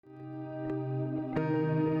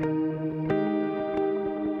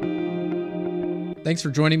Thanks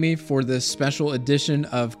for joining me for this special edition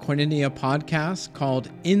of Koinonia podcast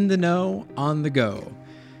called In the Know, On the Go.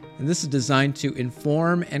 And this is designed to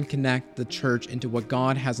inform and connect the church into what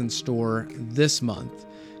God has in store this month.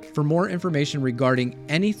 For more information regarding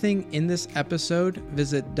anything in this episode,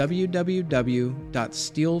 visit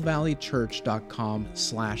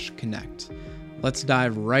www.steelvalleychurch.com/connect. Let's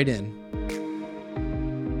dive right in.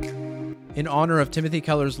 In honor of Timothy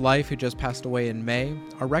Keller's life, who just passed away in May,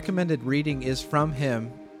 our recommended reading is from him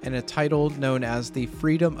in a title known as The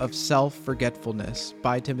Freedom of Self-Forgetfulness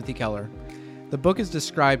by Timothy Keller. The book is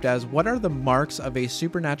described as, what are the marks of a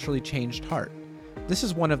supernaturally changed heart? This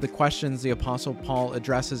is one of the questions the Apostle Paul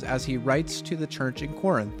addresses as he writes to the church in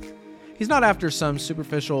Corinth. He's not after some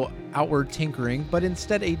superficial outward tinkering, but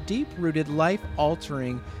instead a deep-rooted,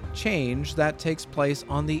 life-altering change that takes place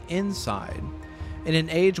on the inside. In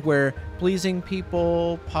an age where pleasing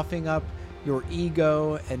people, puffing up your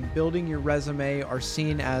ego, and building your resume are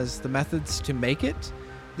seen as the methods to make it,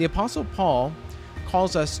 the Apostle Paul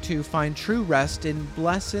calls us to find true rest in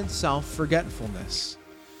blessed self-forgetfulness.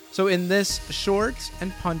 So in this short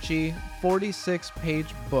and punchy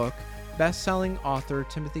 46-page book, best-selling author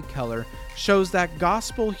Timothy Keller shows that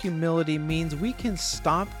gospel humility means we can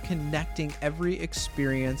stop connecting every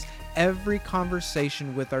experience, every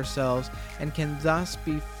conversation with ourselves, and can thus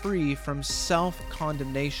be free from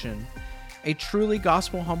self-condemnation. A truly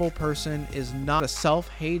gospel-humble person is not a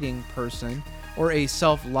self-hating person or a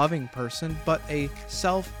self-loving person, but a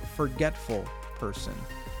self-forgetful person.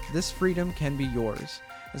 This freedom can be yours.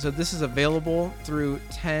 And so this is available through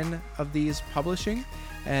 10 of these publishing,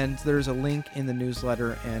 and there's a link in the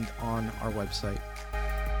newsletter and on our website.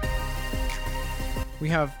 We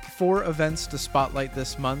have 4 events to spotlight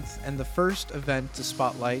this month, and the first event to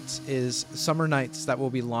spotlight is Summer Nights that will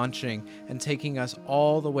be launching and taking us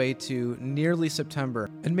all the way to nearly September.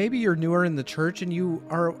 And maybe you're newer in the church and you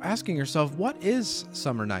are asking yourself, what is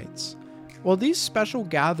Summer Nights? Well, these special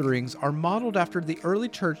gatherings are modeled after the early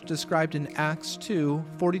church described in Acts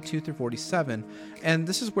 2:42-47, and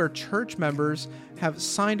this is where church members have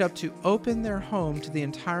signed up to open their home to the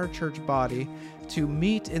entire church body to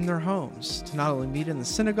meet in their homes, to not only meet in the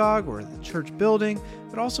synagogue or the church building,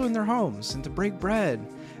 but also in their homes and to break bread.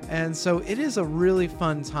 And so it is a really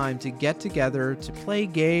fun time to get together, to play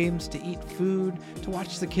games, to eat food, to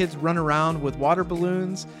watch the kids run around with water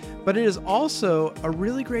balloons. But it is also a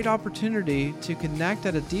really great opportunity to connect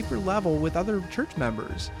at a deeper level with other church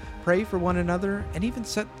members, pray for one another, and even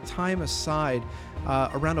set time aside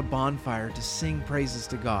around a bonfire to sing praises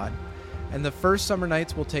to God. And the first Summer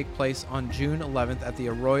Nights will take place on June 11th at the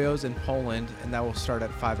Arroyos in Poland, and that will start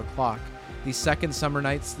at 5 o'clock. The second Summer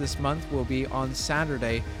Nights this month will be on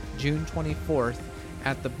Saturday, June 24th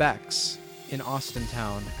at the Becks in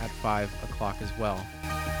Austintown at 5 o'clock as well.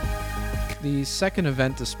 The second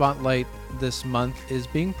event to spotlight this month is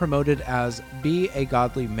being promoted as Be a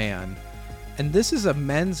Godly Man. And this is a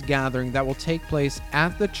men's gathering that will take place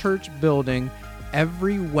at the church building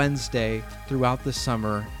every Wednesday throughout the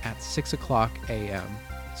summer at 6 o'clock a.m.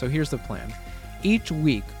 So here's the plan. Each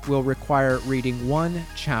week will require reading one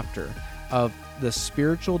chapter of The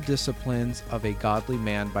Spiritual Disciplines of a Godly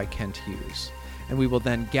Man by Kent Hughes. And we will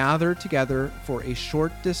then gather together for a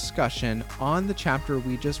short discussion on the chapter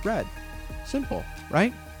we just read. Simple,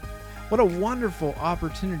 right? What a wonderful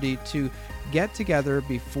opportunity to get together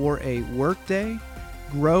before a work day,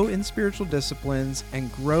 grow in spiritual disciplines,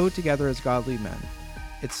 and grow together as godly men.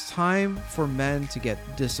 It's time for men to get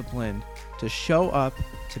disciplined, to show up,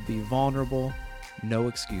 to be vulnerable, no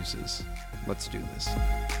excuses. Let's do this.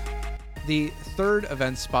 The third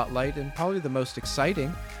event spotlight, and probably the most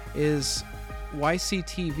exciting, is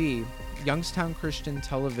YCTV, Youngstown Christian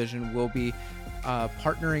Television, will be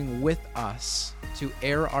partnering with us to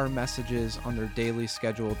air our messages on their daily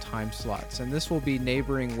scheduled time slots. And this will be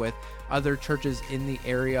neighboring with other churches in the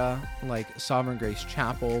area like Sovereign Grace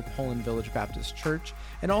Chapel, Poland Village Baptist Church,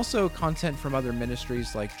 and also content from other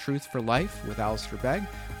ministries like Truth for Life with Alistair Begg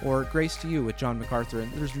or Grace to You with John MacArthur,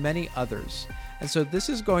 and there's many others. And so this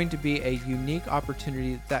is going to be a unique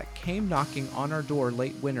opportunity that came knocking on our door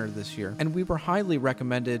late winter this year. And we were highly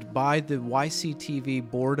recommended by the YCTV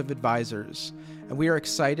Board of Advisors. And we are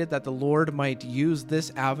excited that the Lord might use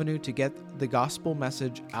this avenue to get the gospel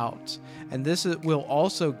message out. And this will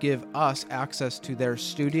also give us access to their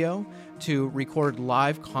studio to record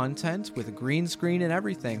live content with a green screen and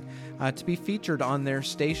everything to be featured on their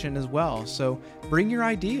station as well. So bring your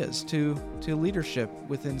ideas to leadership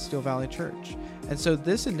within Steel Valley Church. And so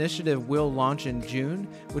this initiative will launch in June,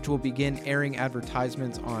 which will begin airing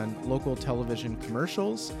advertisements on local television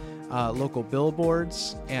commercials, local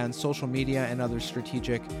billboards, and social media and other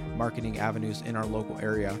strategic marketing avenues in our local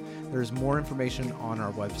area. There's more information on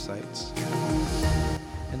our websites.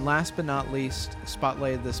 And last but not least,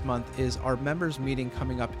 spotlight this month is our members meeting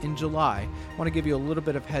coming up in July. I want to give you a little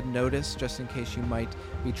bit of head notice just in case you might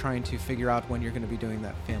be trying to figure out when you're going to be doing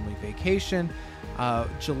that family vacation.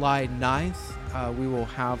 July 9th, we will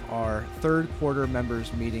have our third quarter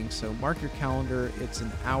members meeting. So mark your calendar. It's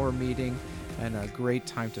an hour meeting and a great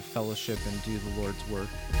time to fellowship and do the Lord's work.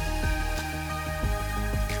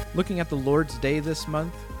 Looking at the Lord's Day this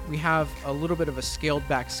month, we have a little bit of a scaled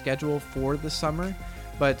back schedule for the summer.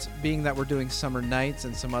 But being that we're doing summer nights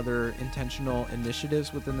and some other intentional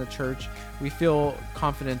initiatives within the church, we feel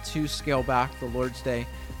confident to scale back the Lord's Day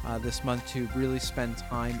this month to really spend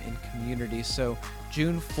time in community. So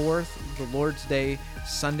June 4th, the Lord's Day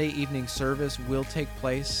Sunday evening service will take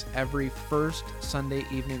place. Every first Sunday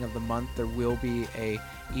evening of the month, there will be a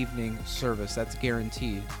evening service. That's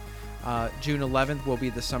guaranteed. June 11th will be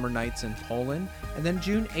the summer nights in Poland, and then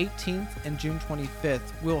June 18th and June 25th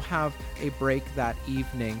we'll have a break that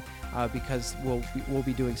evening because we'll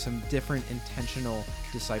be doing some different intentional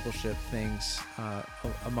discipleship things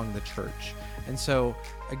among the church. And so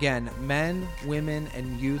again, men, women,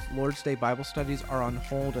 and youth Lord's Day Bible studies are on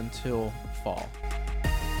hold until fall.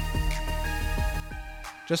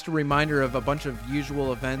 Just a reminder of a bunch of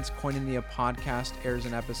usual events. Koinonia Podcast airs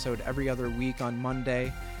an episode every other week on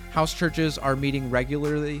Monday. House churches are meeting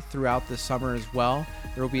regularly throughout the summer as well.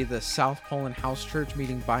 There will be the South Poland House Church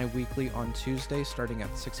meeting bi-weekly on Tuesday starting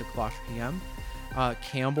at 6 o'clock p.m.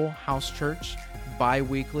 Campbell House Church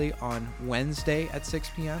bi-weekly on Wednesday at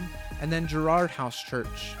 6 p.m. And then Girard House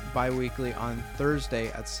Church bi-weekly on Thursday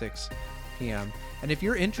at 6 p.m. And if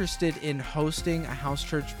you're interested in hosting a house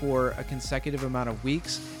church for a consecutive amount of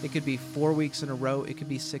weeks, it could be 4 weeks in a row, it could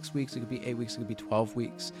be 6 weeks, it could be 8 weeks, it could be 12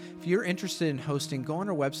 weeks. If you're interested in hosting, go on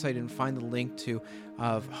our website and find the link to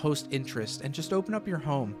host interest and just open up your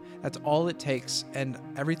home. That's all it takes, and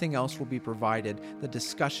everything else will be provided. The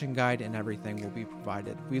discussion guide and everything will be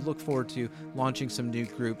provided. We look forward to launching some new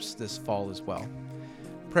groups this fall as well.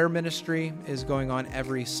 Prayer ministry is going on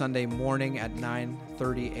every Sunday morning at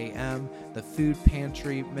 9:30 a.m. The food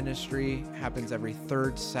pantry ministry happens every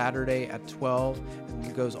third Saturday at 12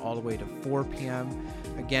 and goes all the way to 4 p.m.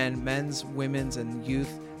 Again, men's, women's, and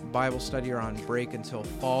youth Bible study are on break until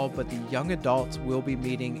fall, but the young adults will be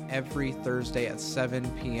meeting every Thursday at 7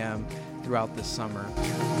 p.m. throughout the summer.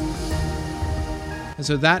 And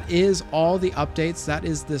so that is all the updates. That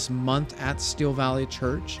is this month at Steel Valley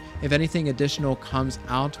Church. If anything additional comes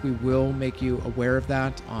out, we will make you aware of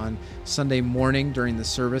that on Sunday morning during the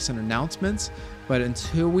service and announcements. But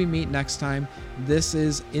until we meet next time, this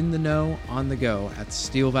is In the Know, on the Go at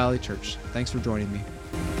Steel Valley Church. Thanks for joining me.